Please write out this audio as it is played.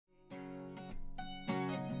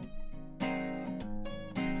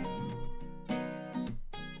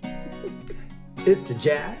It's the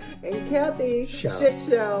Jack and Kathy Show. Shit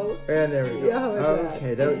Show. And there we go. Yeah,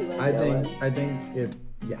 Okay, I think if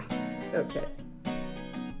yeah. Okay.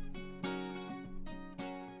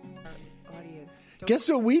 Guess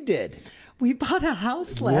what we did? We bought a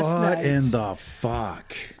house last night. What in the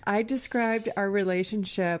fuck? I described our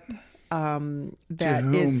relationship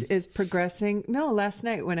that is progressing. No, last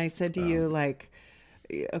night when I said to you, like,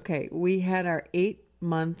 okay, we had our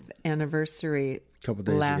 8-month anniversary Couple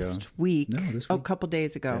days last ago. week. No, this week. Oh, a couple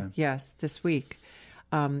days ago. Yeah. Yes, this week.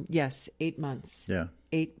 Yes, 8 months. Yeah.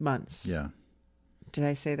 8 months. Yeah. Did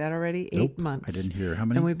I say that already? Nope, 8 months. I didn't hear. How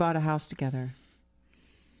many? And we bought a house together.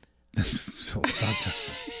 So fucked up.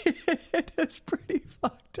 It is pretty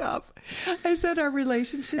fucked up. I said our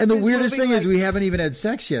relationship. And the is weirdest moving thing is we haven't even had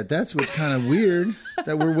sex yet. That's what's kind of weird,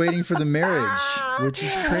 that we're waiting for the marriage, which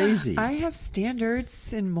is crazy. I have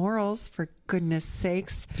standards and morals, for goodness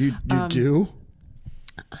sakes. You do?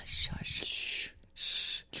 Shush.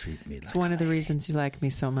 Shh. Treat me like It's one of the reasons you like me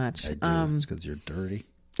so much. I do. It's because you're dirty.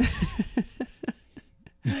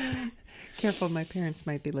 Careful, my parents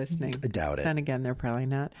might be listening. I doubt it. Then again, they're probably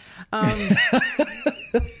not.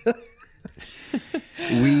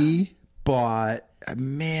 We bought,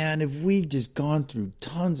 man, if we've just gone through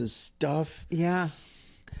tons of stuff. Yeah.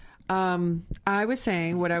 I was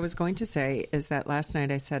saying, what I was going to say is that last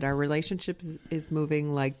night I said our relationship is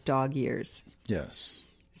moving like dog years. Yes.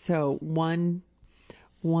 So one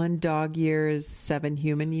dog year is 7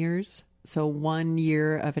 human years. So 1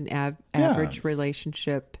 year of an average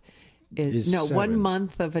relationship is 7. 1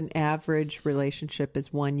 month of an average relationship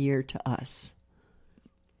is 1 year to us.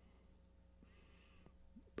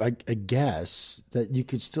 I guess that you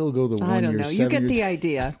could still go the 1 year. I don't know. You get the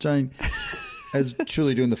idea. I was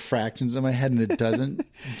truly doing the fractions in my head, and it doesn't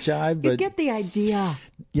jive. But You get the idea.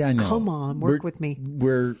 yeah, I know. Come on, work with me.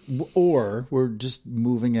 We're just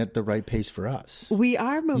moving at the right pace for us. We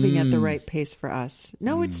are moving at the right pace for us.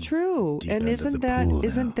 No, it's true. Deep And end of the pool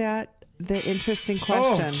isn't now. that the interesting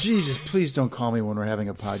question? Oh, Jesus, please don't call me when we're having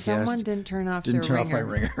a podcast. Someone didn't turn off Didn't their turn off my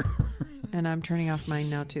ringer. ringer. And I'm turning off mine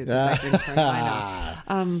now too, because I didn't turn mine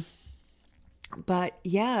off. But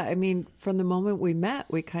yeah, I mean, from the moment we met,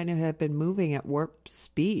 we kind of have been moving at warp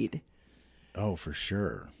speed. Oh, for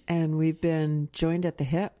sure. And we've been joined at the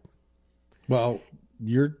hip. Well,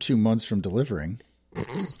 you're 2 months from delivering.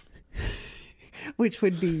 Which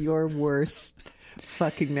would be your worst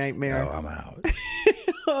fucking nightmare. Oh, I'm out.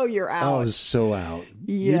 Oh, you're out. I was so out.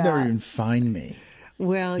 Yeah. You'd never even find me.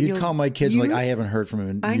 Well, You'd call my kids like, I haven't heard from him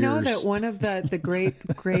in years. I know that one of the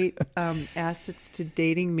great assets to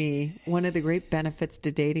dating me, one of the great benefits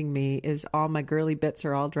to dating me is all my girly bits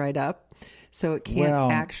are all dried up. So it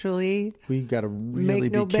can't actually we've got to really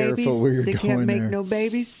make no be careful babies. where you're they going can't make there. no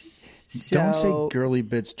babies. So, Don't say girly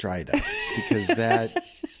bits dried up, because that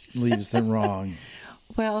leaves them wrong.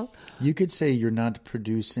 Well, You could say you're not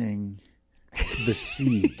producing the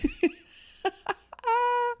seed.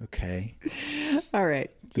 Okay. all right.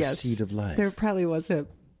 The yes. seed of life. There probably was a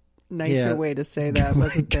nicer way to say that,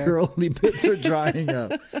 wasn't there? Girly bits are drying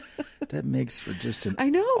up. That makes for just an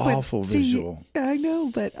awful visual. I know,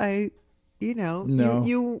 but No.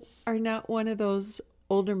 you are not one of those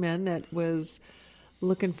older men that was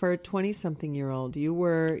looking for a 20-something-year-old.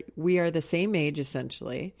 We are the same age,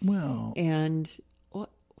 essentially. Well. And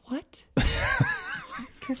what?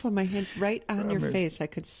 Careful, my hand's right on your face. I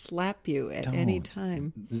could slap you at any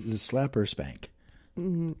time. The slap or spank.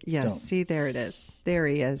 Yes, Don't. see, there it is. There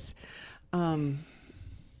he is.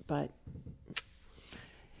 But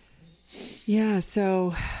yeah,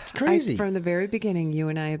 so It's crazy. from the very beginning, you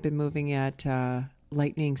and I have been moving at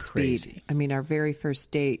lightning speed. Crazy. I mean, our very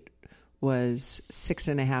first date was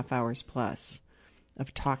 6.5 hours plus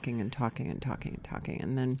of talking and talking and talking and talking,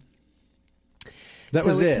 and then That so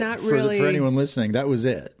was it's it. not for really- anyone listening, that was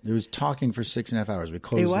it. It was talking for 6.5 hours. We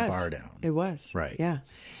closed the bar down. It was Right. Yeah,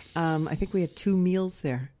 I think we had 2 meals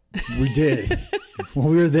there. We did. Well,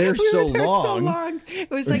 we were there so We were there long. so long.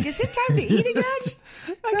 It was like, is it time to eat again?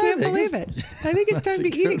 I can't believe it. I think it's That's time a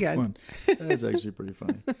to eat good again. one. That's actually pretty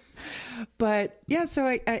funny. But yeah, so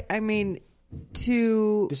I mean,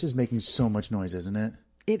 This is making so much noise, isn't it?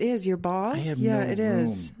 it is your ball. I have yeah, no it room.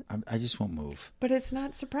 is. I just won't move. But it's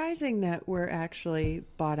not surprising that we're actually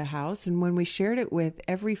bought a house. And when we shared it with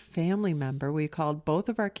every family member, we called both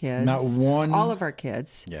of our kids. Not one- All of our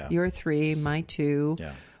kids. Yeah. Your 3, my 2.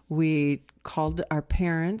 Yeah. We called our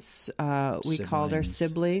parents. We called our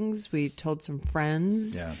siblings. We told some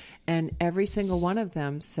friends. Yeah. And every single one of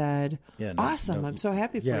them said, Yeah, no- awesome. no- I'm so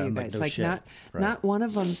happy for yeah, you like, guys. no Like shit. not Right. not one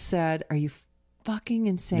of them said, are you fucking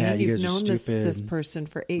insane? Yeah, you You've guys are known this stupid. person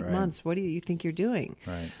for 8 Right. months. What do you think you're doing?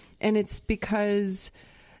 Right. And it's because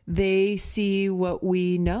they see what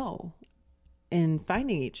we know in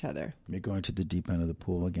finding each other. You're going to the deep end of the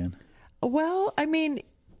pool again. Well, I mean,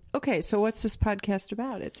 okay, so what's this podcast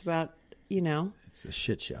about? It's about, It's the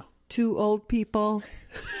shit show. Two old people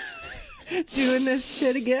doing this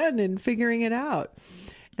shit again and figuring it out.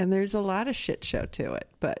 And there's a lot of shit show to it,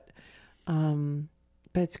 but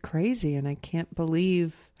it's crazy, and I can't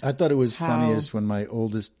believe. I thought it was funniest when my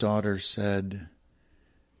oldest daughter said,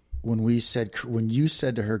 when you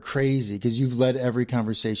said to her crazy, because you've led every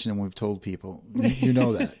conversation and we've told people, you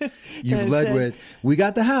know that. You've led with, we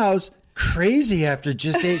got the house, crazy after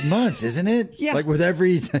just 8 months, isn't it? Yeah. Like with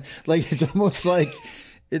everything, like it's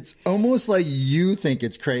almost like you think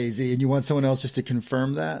it's crazy and you want someone else just to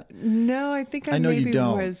confirm that. No, I think I know maybe you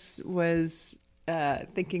don't. was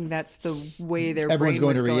thinking that's the way their Everyone's brain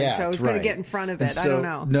was going to react. So I was going to get in front of it. I don't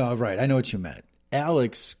know. No, right. I know what you meant.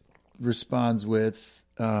 Alex responds with,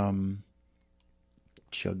 chugga,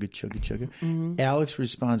 chugga, chugga. Mm-hmm. Alex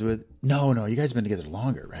responds with, no, you guys have been together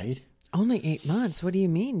longer, right? Only 8 months. What do you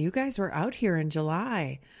mean? You guys were out here in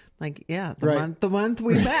July. Like, yeah, Right. the month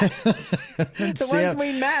we met. Month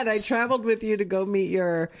we met. I traveled with you to go meet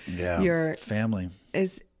your family.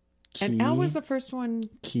 And Al was the first one.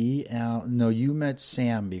 Al. No, you met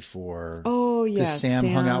Sam before. Oh, yeah. Sam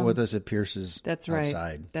hung out with us at Pierce's. That's right.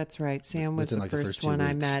 Outside. That's right. Sam was Within the the first 2 one I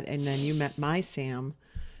weeks. met, and then you met my Sam.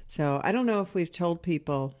 So I don't know if we've told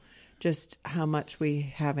people just how much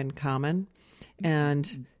we have in common.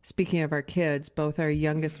 And speaking of our kids, both our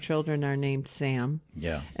youngest children are named Sam.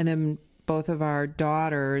 Yeah. And then both of our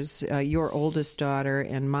daughters, your oldest daughter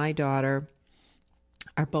and my daughter,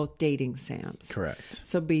 are both dating Sams. Correct.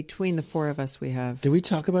 So between the four of us, we have... Did we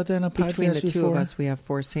talk about that in a podcast Between the two before? of us, we have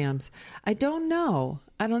 4 Sams. I don't know.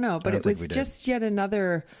 But it was just yet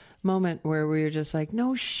another moment where we were just like,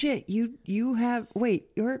 no shit, you have... Wait,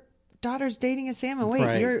 your daughter's dating a Sam, and wait,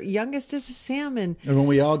 Right. your youngest is a Sam. And when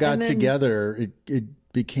we all got then- together,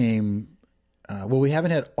 it became... well, we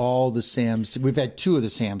haven't had all the Sams. We've had 2 of the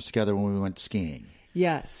Sams together when we went skiing.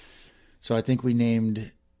 Yes. So I think we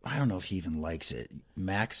named... I don't know if he even likes it.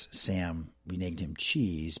 Max Sam, we named him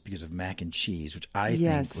Cheese because of mac and cheese, which I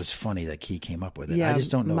think was funny that he came up with it. Yeah, I just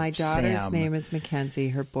don't know my if daughter's Sam... name is Mackenzie.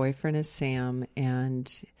 Her boyfriend is Sam,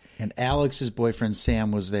 and Alex's boyfriend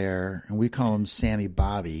Sam was there, and we call him Sammy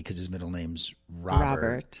Bobby because his middle name's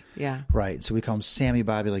Robert. Yeah. Right. So we call him Sammy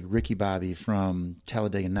Bobby, like Ricky Bobby from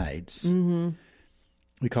Talladega Nights. Mm-hmm.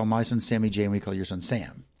 We call my son Sammy J, and we call your son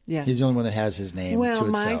Sam. Yes. He's the only one that has his name to itself.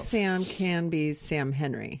 Well, my Sam can be Sam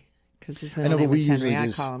Henry because his middle name is Henry. I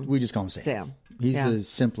call him. We just call him Sam. Sam. He's the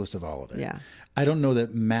simplest of all of it. Yeah. I don't know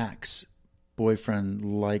that Mac's boyfriend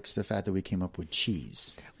likes the fact that we came up with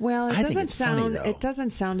cheese. Well, I think it's funny, though. It doesn't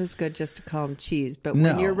sound as good just to call him cheese, but No.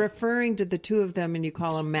 when you're referring to the two of them and you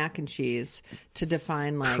call them mac and cheese to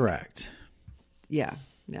define like Correct. Yeah.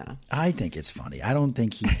 I think it's funny. I don't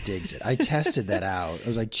think he digs it. I tested that out. I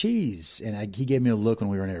was like, cheese. And he gave me a look when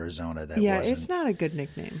we were in Arizona. It's not a good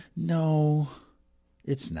nickname. No,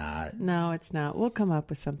 it's not. No, it's not. We'll come up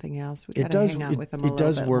with something else. We got to hang out with them a little It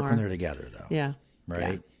does bit work more. when they're together, though. Yeah.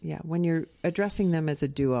 Right? Yeah. When you're addressing them as a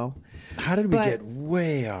duo. How did we get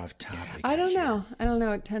way off topic? I don't know.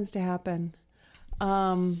 It tends to happen.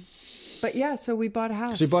 But yeah, so we bought a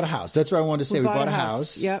house. So we bought a house. That's what I wanted to say. We bought a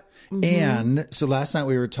house. Yep. Mm-hmm. And so last night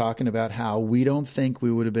we were talking about how we don't think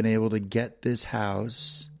we would have been able to get this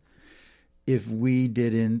house if we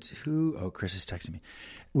didn't... Chris is texting me.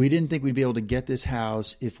 We didn't think we'd be able to get this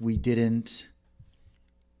house if we didn't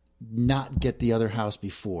not get the other house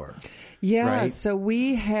before. Yeah, right? So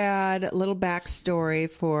we had a little backstory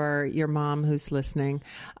for your mom who's listening.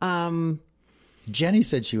 Jenny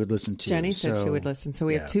said she would listen too. Jenny said she would listen. So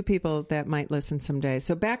we have 2 people that might listen someday.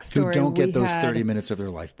 So backstory. Who don't get those 30 minutes of their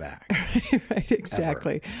life back. Right,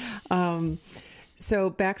 exactly. So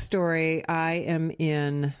backstory, I am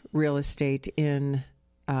in real estate in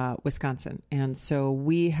Wisconsin. And so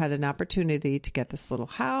we had an opportunity to get this little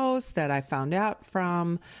house that I found out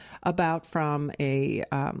from a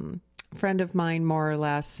friend of mine, more or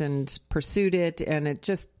less, and pursued it. And it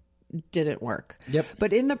just didn't work. Yep.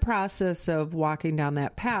 But in the process of walking down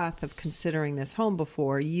that path of considering this home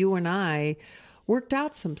before, you and I worked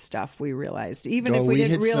out some stuff, we realized, even if we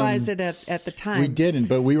didn't realize it at the time. We didn't,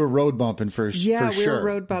 but we were road bumping for sure. We were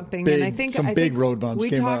road bumping. Big, and I think big road bumps we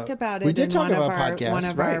came talked up. about it We did in talk one about of our, podcasts, one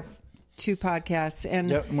of right. our 2 podcasts. And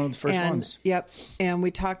one of the first ones. Yep. And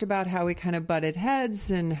we talked about how we kind of butted heads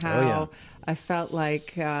and how I felt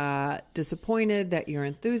like disappointed that your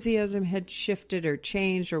enthusiasm had shifted or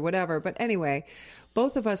changed or whatever. But anyway,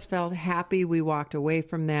 both of us felt happy we walked away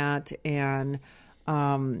from that. And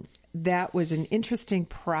that was an interesting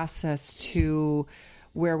process to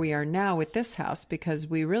where we are now with this house, because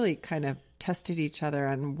we really kind of tested each other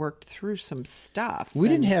and worked through some stuff. I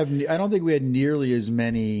don't think we had nearly as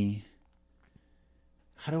many.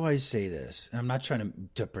 How do I say this? And I'm not trying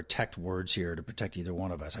to protect words here, to protect either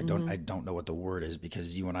one of us. I don't know what the word is,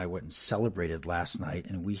 because you and I went and celebrated last night,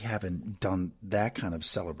 and we haven't done that kind of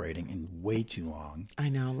celebrating in way too long. I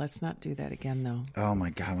know. Let's not do that again, though. Oh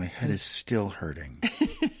my God, my head is still hurting.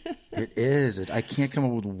 It is. I can't come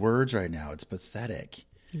up with words right now. It's pathetic.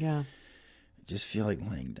 Yeah. I just feel like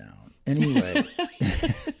laying down. Anyway.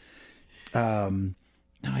 No,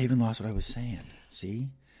 I even lost what I was saying. See?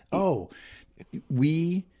 Oh,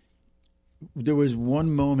 there was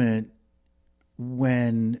one moment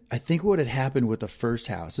when I think what had happened with the first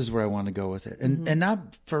house, this is where I want to go with it. And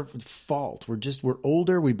not for fault. We're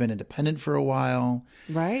older. We've been independent for a while.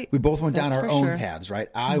 Right. We both went down our own paths, right?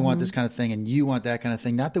 I want this kind of thing and you want that kind of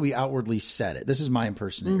thing. Not that we outwardly said it. This is my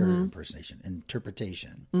interpretation.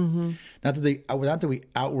 Not that we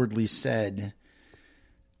outwardly said,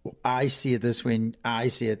 well, I see it this way and I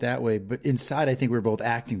see it that way. But inside, I think we're both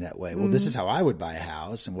acting that way. Well, this is how I would buy a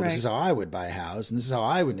house. And this is how I would buy a house. And this is how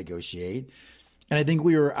I would negotiate. And I think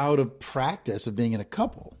we were out of practice of being in a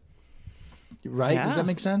couple. Right? Yeah. Does that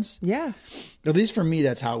make sense? Yeah. At least for me,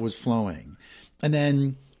 that's how it was flowing. And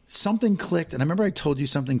then something clicked. And I remember I told you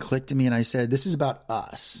something clicked to me and I said, this is about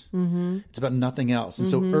us. It's about nothing else. And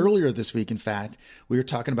so earlier this week, in fact, we were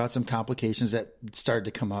talking about some complications that started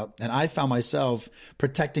to come up. And I found myself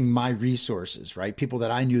protecting my resources, right? People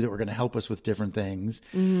that I knew that were going to help us with different things.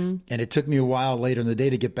 And it took me a while later in the day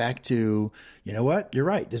to get back to, you know what? You're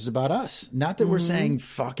right. This is about us. Not that we're saying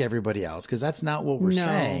fuck everybody else, because that's not what we're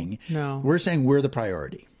saying. No. We're saying we're the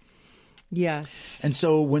priority. Yes. And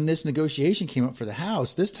so when this negotiation came up for the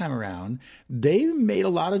house this time around, they made a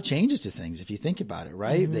lot of changes to things, if you think about it,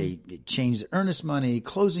 right? They changed the earnest money,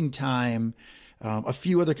 closing time, a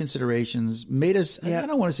few other considerations, made us, I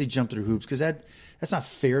don't want to say jump through hoops, because that's not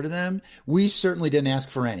fair to them. We certainly didn't ask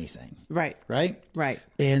for anything. Right. Right? Right.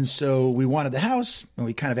 And so we wanted the house, and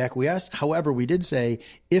we kind of acquiesced. However, we did say,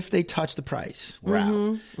 if they touch the price, we're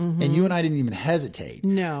out. And you and I didn't even hesitate.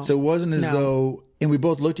 No. So it wasn't as though, and we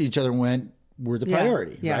both looked at each other and went, we're the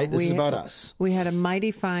priority, right? This is about us. We had a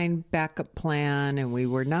mighty fine backup plan, and we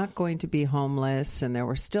were not going to be homeless, and there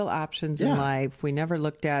were still options in life. We never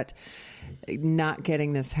looked at not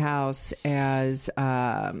getting this house as,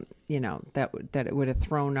 that it would have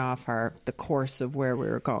thrown off the course of where we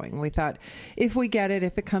were going. We thought, if we get it,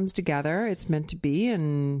 if it comes together, it's meant to be.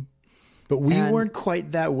 But we weren't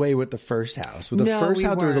quite that way with the first house. With the first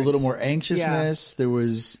house, there was a little more anxiousness. There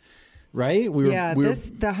was... Right?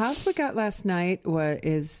 The house we got last night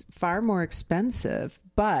is far more expensive,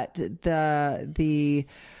 but the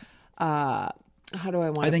how do I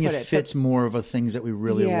want to put it? I think it fits more of a things that we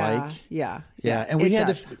really like. Yeah. And we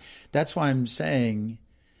had to, that's why I'm saying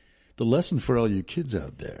the lesson for all you kids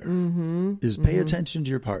out there is pay attention to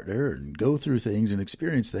your partner and go through things and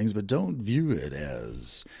experience things, but don't view it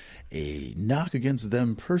as a knock against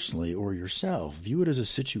them personally or yourself. View it as a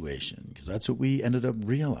situation, because that's what we ended up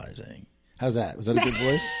realizing. How's that? Was that a good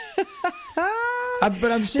voice?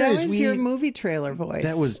 But I'm serious. That was your movie trailer voice.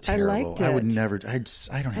 That was terrible. I liked it. I would never. I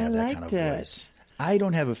don't have that kind of voice. I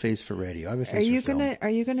don't have a face for radio. I have a face for film. Are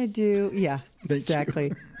you gonna do? Yeah,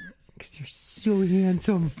 exactly. Because you're so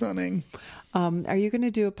handsome, stunning. Are you gonna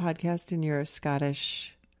do a podcast in your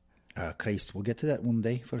Scottish? Christ, we'll get to that one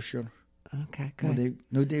day for sure. Okay, good.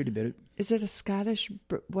 No doubt about it. Is it a Scottish?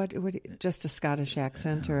 What? Just a Scottish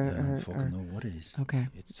accent, I don't fucking know what it is. Okay,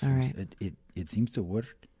 all right. It seems to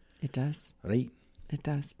work. It does. Right. It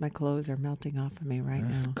does. My clothes are melting off of me right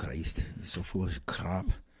now. Christ, you're so full of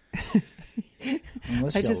crap.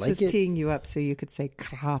 I just was teeing you up so you could say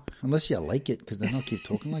crap. Unless you like it, because then I'll keep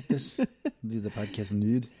talking like this. Do the podcast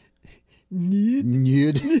nude.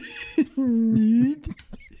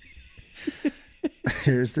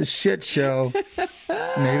 Here's the shit show.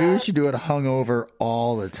 Maybe we should do it hungover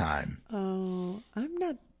all the time. Oh, I'm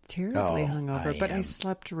not terribly hungover, but I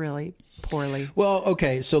slept really poorly. Well,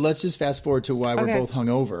 okay, so let's just fast forward to why we're both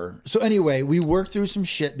hungover. So anyway, we worked through some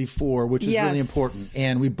shit before, which was really important,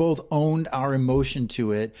 and we both owned our emotion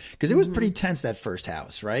to it, because it was pretty tense, that first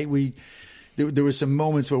house, right? There was some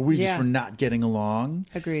moments where we just were not getting along.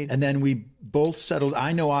 Agreed. And then we both settled.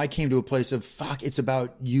 I know I came to a place of, fuck, it's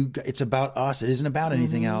about you. It's about us. It isn't about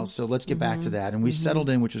anything else. So let's get back to that. And we settled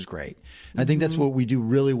in, which was great. And I think that's what we do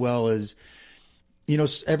really well is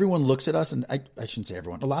everyone looks at us, and I shouldn't say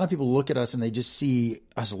everyone. A lot of people look at us and they just see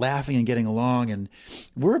us laughing and getting along, and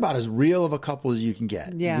we're about as real of a couple as you can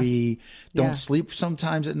get. Yeah. We don't sleep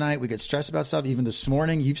sometimes at night. We get stressed about stuff. Even this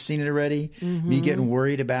morning, you've seen it already. Me getting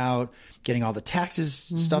worried about getting all the taxes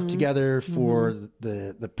stuff together for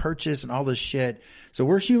the purchase and all this shit. So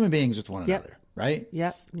we're human beings with one another, right?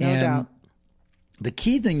 Yep, no doubt. The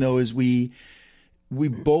key thing, though, is we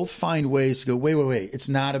both find ways to go, wait. It's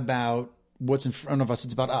not about what's in front of us.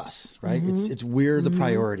 It's about us, right? It's we're the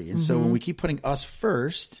priority. And so when we keep putting us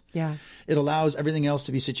first, it allows everything else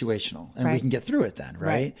to be situational, and we can get through it then,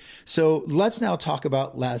 right? So let's now talk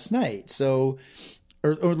about last night. So,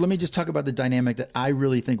 or let me just talk about the dynamic that I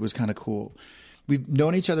really think was kind of cool. We've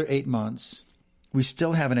known each other 8 months. We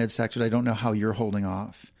still haven't had sex, but I don't know how you're holding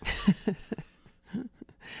off.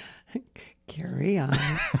 Carry on.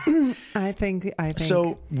 I think.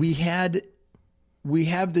 So we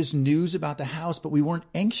have this news about the house, but we weren't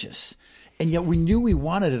anxious. And yet we knew we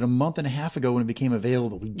wanted it a month and a half ago when it became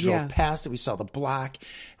available. We drove past it. We saw the block.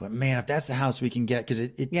 We went, man, if that's the house we can get, because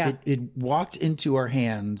it walked into our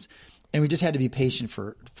hands, and we just had to be patient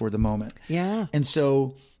for the moment. Yeah. And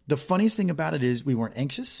so the funniest thing about it is we weren't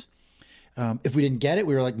anxious. If we didn't get it,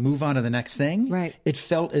 we were like, move on to the next thing. Right. It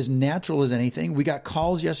felt as natural as anything. We got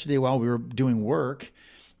calls yesterday while we were doing work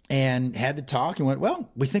and had to talk and went, well,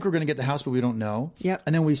 we think we're going to get the house, but we don't know. Yep.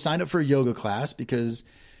 And then we signed up for a yoga class because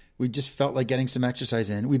we just felt like getting some exercise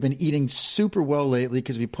in. We've been eating super well lately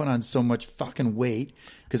because we put on so much fucking weight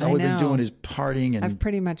because all we've been doing is partying. And I've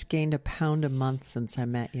pretty much gained 1 pound a month since I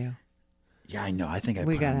met you. Yeah, I know. I think I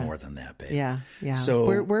put on more than that, babe. Yeah. So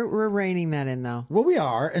we're reining that in, though. Well, we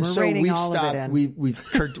are, and we're so we've all stopped. Of it in.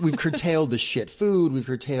 We've curtailed the shit food. We've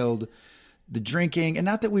curtailed the drinking, and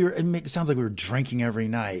not that we were. It sounds like we were drinking every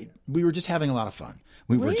night. We were just having a lot of fun.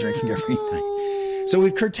 We were drinking every night, so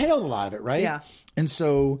we've curtailed a lot of it, right? Yeah. And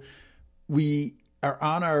so we are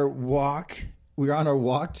on our walk. We're on our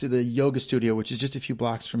walk to the yoga studio, which is just a few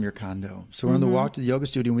blocks from your condo. So we're on the walk to the yoga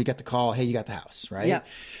studio, and we got the call, hey, you got the house, right? Yeah.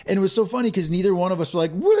 And it was so funny because neither one of us were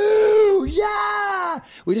like, woo, yeah.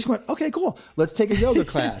 We just went, okay, cool. Let's take a yoga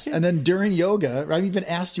class. And then during yoga, I even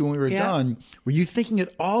asked you when we were done, were you thinking at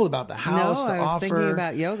all about the house, the offer? No, I was thinking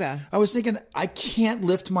about yoga. I was thinking, I can't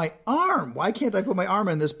lift my arm. Why can't I put my arm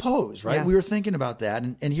in this pose, right? Yeah. We were thinking about that.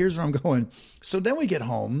 And here's where I'm going. So then we get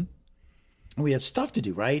home. We have stuff to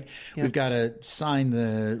do, right? Yep. We've got to sign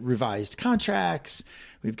the revised contracts.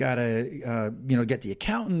 We've got to, get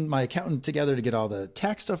my accountant together to get all the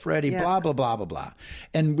tax stuff ready, blah, blah, blah, blah, blah.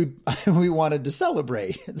 And we wanted to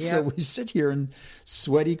celebrate. Yep. So we sit here in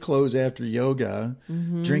sweaty clothes after yoga,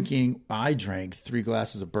 drinking. I drank 3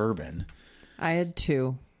 glasses of bourbon. I had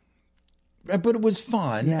 2. But it was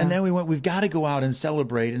fun. Yeah. And then we've got to go out and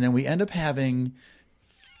celebrate. And then we end up having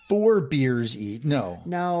 4 beers each. No.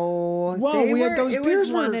 Well, those it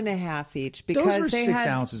beers was 1.5 each because those were they 6 had,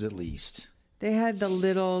 ounces at least. They had the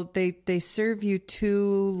little. They serve you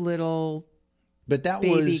 2 little. But that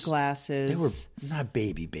baby glasses. They were not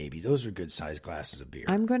baby. Those were good sized glasses of beer.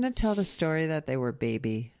 I'm going to tell the story that they were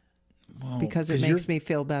baby. Well, because it makes me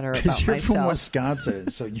feel better about myself. Because you're from Wisconsin,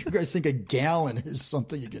 so you guys think a gallon is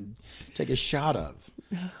something you can take a shot of.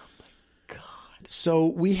 So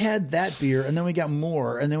we had that beer, and then we got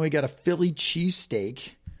more, and then we got a Philly cheesesteak.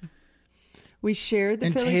 We shared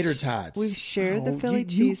the Philly tater tots. We shared the Philly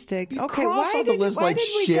cheesesteak. Okay, cross off the list like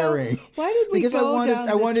sharing. Why did we because go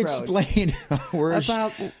I want to explain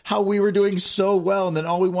how we were doing so well, and then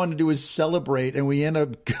all we wanted to do is celebrate, and we end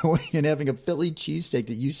up going and having a Philly cheesesteak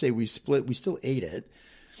that you say we split. We still ate it.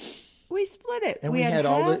 We split it, and we had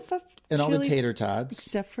all the tater tots,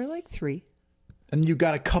 except for like 3. And you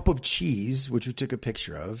got a cup of cheese, which we took a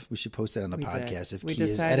picture of. We should post that on the podcast. If Key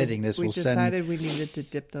is editing this, we decided we needed to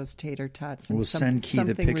dip those tater tots in send Key the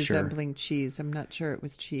picture. Something resembling cheese. I'm not sure it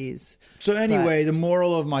was cheese. So anyway, the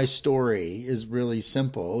moral of my story is really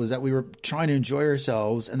simple, is that we were trying to enjoy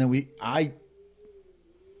ourselves, and then it's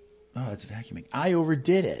vacuuming. I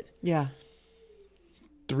overdid it. Yeah.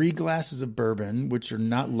 3 glasses of bourbon, which are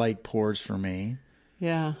not light pours for me.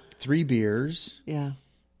 Yeah. 3 beers. Yeah.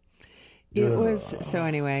 It was, so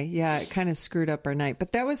anyway, it kind of screwed up our night.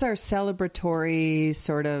 But that was our celebratory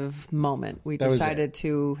sort of moment we decided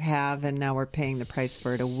to have, and now we're paying the price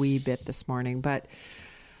for it a wee bit this morning. But,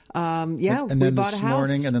 and we then bought a house.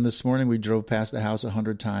 And then this morning we drove past the house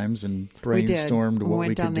 100 times and brainstormed what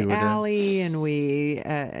we could do with it. We went down the alley,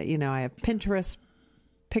 and I have Pinterest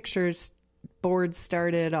pictures, boards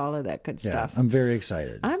started, all of that good stuff. I'm very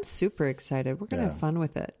excited. I'm super excited. We're going to have fun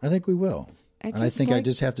with it. I think we will. I think I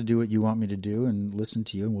just have to do what you want me to do and listen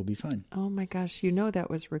to you, and we'll be fine. Oh my gosh, you know that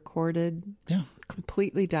was recorded. Yeah.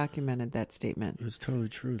 Completely documented, that statement. It was totally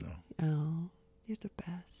true, though. Oh, you're the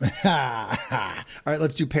best. All right,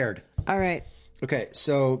 let's do paired. All right. Okay,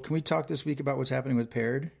 so can we talk this week about what's happening with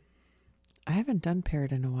paired? I haven't done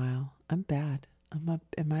paired in a while. I'm bad.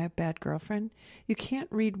 Am I a bad girlfriend? You can't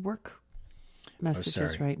read work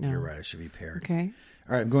messages right now. You're right. I should be paired. Okay.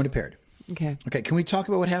 All right, I'm going to paired. Okay. Okay, can we talk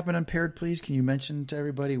about what happened on paired, please? Can you mention to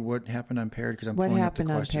everybody what happened on paired? Because What pulling up the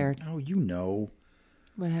happened on question. paired? Oh, you know.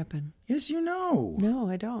 What happened? Yes, you know. No,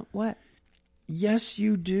 I don't. What? Yes,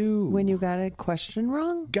 you do. When you got a question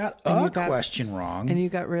wrong? Got a question wrong. And you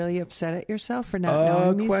got really upset at yourself for not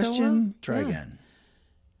knowing me question? so well? Try again.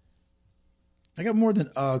 I got more than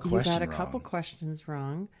a question wrong. You got a couple questions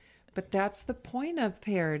wrong. But that's the point of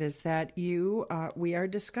paired, is that we are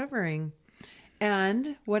discovering.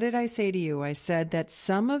 And what did I say to you? I said that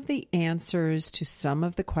some of the answers to some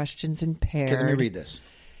of the questions in paired. Okay, let me read this.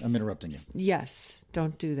 I'm interrupting you. Yes,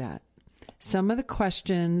 don't do that. Some of the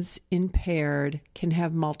questions in paired can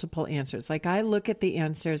have multiple answers. Like I look at the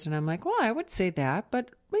answers and I'm like, well, I would say that, but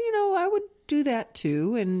I would do that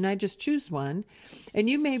too. And I just choose one. And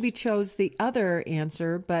you maybe chose the other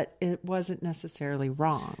answer, but it wasn't necessarily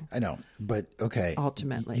wrong. I know, but okay.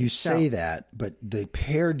 Ultimately. You say that, but the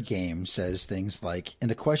paired game says things like, and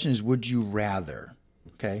the question is, would you rather?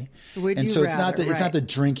 Okay. Would you rather, it's not the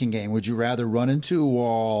drinking game. Would you rather run into a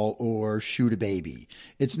wall or shoot a baby?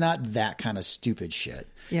 It's not that kind of stupid shit.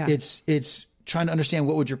 Yeah. It's trying to understand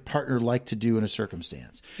what would your partner like to do in a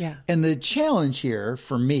circumstance. Yeah. And the challenge here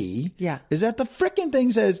for me is that the frickin'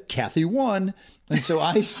 thing says Kathy won. And so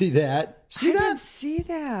I see that. I didn't see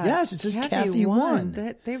that. Yes, it says Kathy won.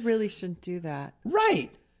 That they really shouldn't do that.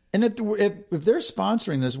 Right. And if they're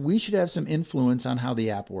sponsoring this, we should have some influence on how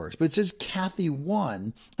the app works. But it says Kathy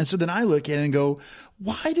won. And so then I look at it and go,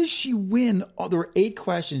 why does she win? Oh, there were 8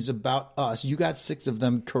 questions about us. You got 6 of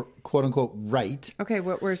them, quote unquote, right. Okay,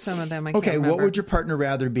 what were some of them? I can't Okay, remember. what would your partner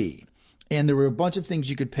rather be? And there were a bunch of things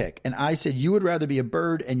you could pick. And I said you would rather be a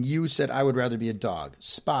bird, and you said I would rather be a dog.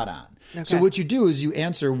 Spot on. Okay. So what you do is you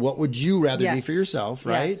answer what would you rather be for yourself,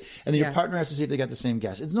 right? Yes. And then your partner has to see if they got the same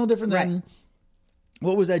guess. It's no different than...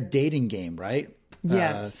 What was that dating game, right?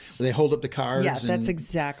 Yes. Where they hold up the cards. Yeah, that's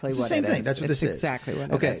exactly what it is. It's the same thing. That's what this is. Exactly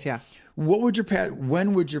what it is, yeah. When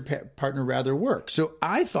would your partner rather work? So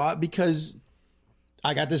I thought, because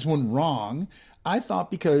I got this one wrong, I thought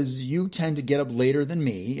because you tend to get up later than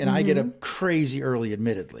me, and I get up crazy early,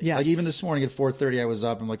 admittedly. Yes. Like even this morning at 4:30, I was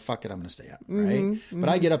up. I'm like, fuck it, I'm going to stay up, right? But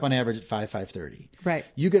I get up on average at 5:30. Right.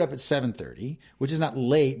 You get up at 7:30, which is not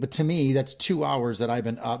late, but to me, that's 2 hours that I've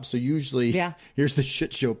been up. So usually, here's the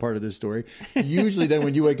shit show part of this story. Usually then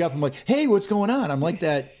when you wake up, I'm like, hey, what's going on? I'm like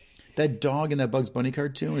that dog in that Bugs Bunny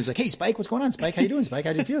cartoon. He's like, hey, Spike, what's going on, Spike? How you doing, Spike?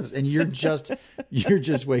 How do you feel? And you're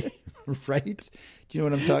just waiting, right? Do you know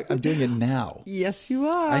what I'm talking? I'm doing it now. Yes, you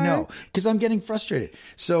are. I know, because I'm getting frustrated.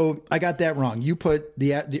 So I got that wrong. You put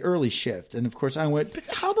the early shift, and of course I went, but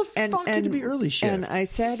how the fuck could it be early shift? And I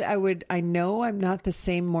said I know I'm not the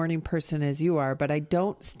same morning person as you are, but I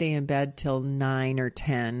don't stay in bed till 9 or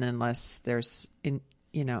 10 unless there's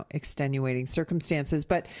extenuating circumstances.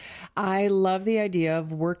 But I love the idea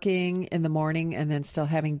of working in the morning and then still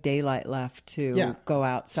having daylight left to go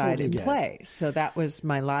outside and play. So that was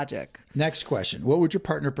my logic. Next question. What would your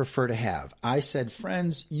partner prefer to have? I said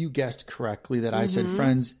friends. You guessed correctly that I said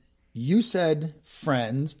friends. You said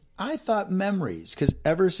friends. I thought memories, because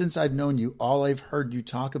ever since I've known you, all I've heard you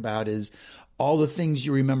talk about is all the things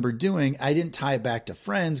you remember doing. I didn't tie it back to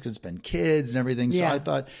friends because it's been kids and everything. So I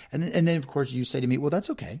thought, and then of course you say to me, well,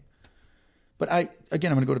 that's okay. But I'm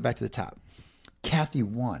going to go back to the top. Kathy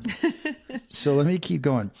won. So let me keep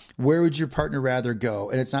going. Where would your partner rather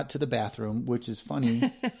go? And it's not to the bathroom, which is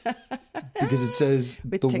funny because it says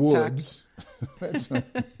with the TikTok. woods. That's right.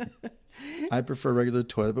 I prefer regular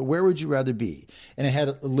toilet, but where would you rather be? And it had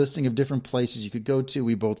a listing of different places you could go to.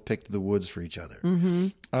 We both picked the woods for each other.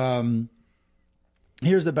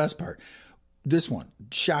 Here's the best part. This one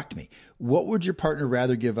shocked me. What would your partner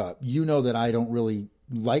rather give up? You know that I don't really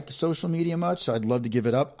like social media much, so I'd love to give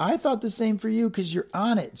it up. I thought the same for you because you're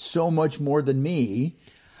on it so much more than me.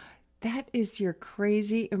 That is your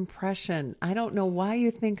crazy impression. I don't know why you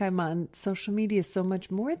think I'm on social media so much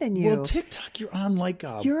more than you. Well, TikTok, you're on like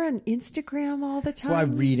a... You're on Instagram all the time. Well, I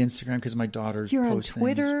read Instagram because my daughters You're post on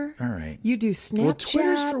Twitter. things. All right. You do Snapchat. Well,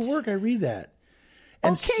 Twitter's for work. I read that.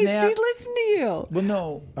 And okay, see, listen to you. Well,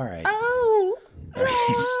 no. All right. Oh. All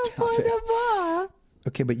right, stop it. Blah.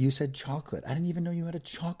 Okay, but you said chocolate. I didn't even know you had a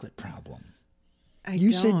chocolate problem. You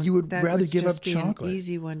said you would rather give up chocolate. An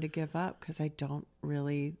easy one to give up because I don't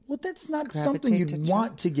really. Well, that's not something you'd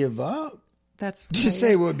want to give up. That's just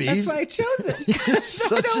say it would be. That's why I chose it.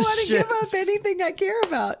 I don't want to give up anything I care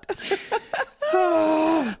about.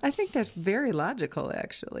 I think that's very logical,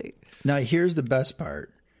 actually. Now, here's the best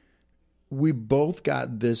part. We both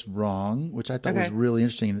got this wrong, which I thought was really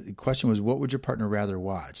interesting. The question was, what would your partner rather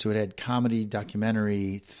watch? So it had comedy,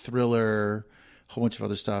 documentary, thriller, a whole bunch of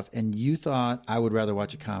other stuff. And you thought I would rather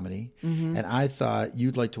watch a comedy. Mm-hmm. And I thought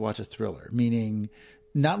you'd like to watch a thriller, meaning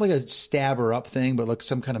not like a stab her up thing, but like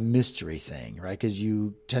some kind of mystery thing, right? Because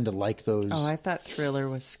you tend to like those. Oh, I thought thriller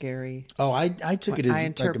was scary. Oh, I took it as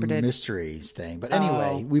like a mysteries thing. But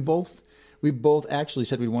anyway, we both actually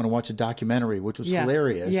said we'd want to watch a documentary, which was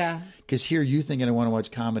hilarious. Yeah. Because here you thinking I want to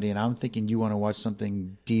watch comedy, and I'm thinking you want to watch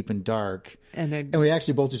something deep and dark. And we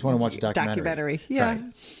actually both just want to watch a documentary. Yeah. Right.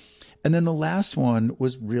 And then the last one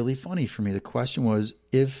was really funny for me. The question was,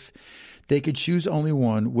 if they could choose only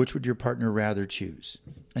one, which would your partner rather choose?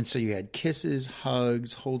 And so you had kisses,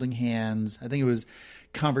 hugs, holding hands. I think it was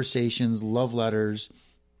conversations, love letters.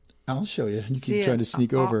 I'll show you. You keep trying to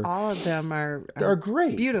sneak over. All of them are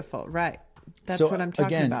great. Beautiful, right. That's what I'm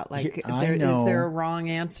talking about. Like, is there a wrong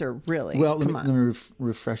answer, really? Well, let me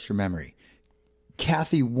refresh your memory.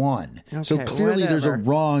 Kathy won. Okay, so clearly there's a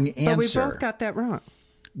wrong answer. But we both got that wrong.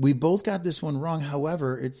 We both got this one wrong.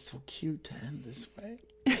 However, it's so cute to end this way.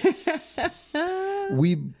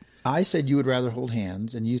 I said you would rather hold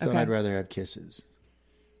hands, and you thought I'd rather have kisses,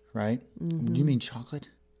 right? Mm-hmm. Do you mean chocolate?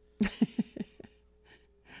 What?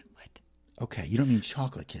 Okay, you don't mean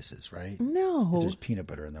chocolate kisses, right? No. If there's peanut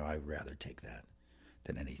butter in there, I'd rather take that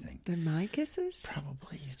than anything. Than my kisses?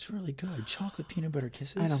 Probably. It's really good. Chocolate peanut butter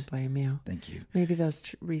kisses. I don't blame you. Thank you. Maybe those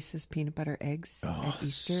Reese's peanut butter eggs at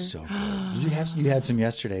Easter. So good. You had some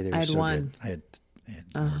yesterday. They were so good. I had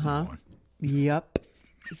one. Yep.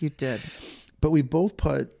 You did. But we both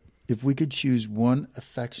put, if we could choose one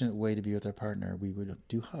affectionate way to be with our partner, we would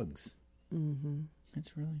do hugs. Mm-hmm.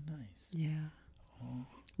 It's really nice. Yeah. Oh.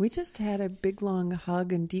 We just had a big, long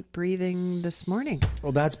hug and deep breathing this morning.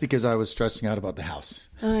 Well, that's because I was stressing out about the house.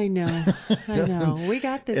 I know. We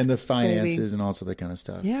got this. And the finances and also that kind of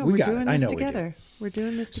stuff. Yeah, we're doing this together. We're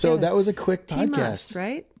doing this together. So that was a quick podcast. Team us,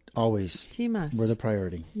 right? Always. Team us. We're the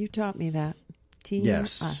priority. You taught me that. Team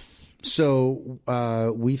us. So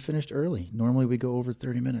we finished early. Normally we go over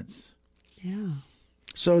 30 minutes. Yeah.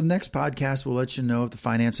 So next podcast, we'll let you know if the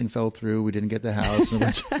financing fell through. We didn't get the house. And a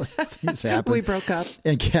bunch of things happened. We broke up.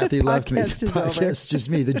 And Kathy left me. Podcast is just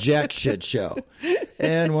me, the jack shit show.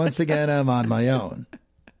 And once again, I'm on my own.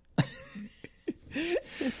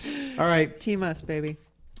 All right. Team us, baby.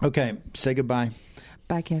 Okay. Say goodbye.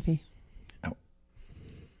 Bye, Kathy. Oh,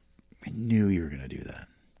 I knew you were going to do that.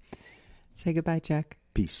 Say goodbye, Jack.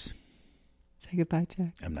 Peace. Say goodbye,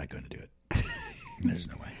 Jack. I'm not going to do it. There's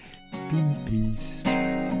no way. Peace.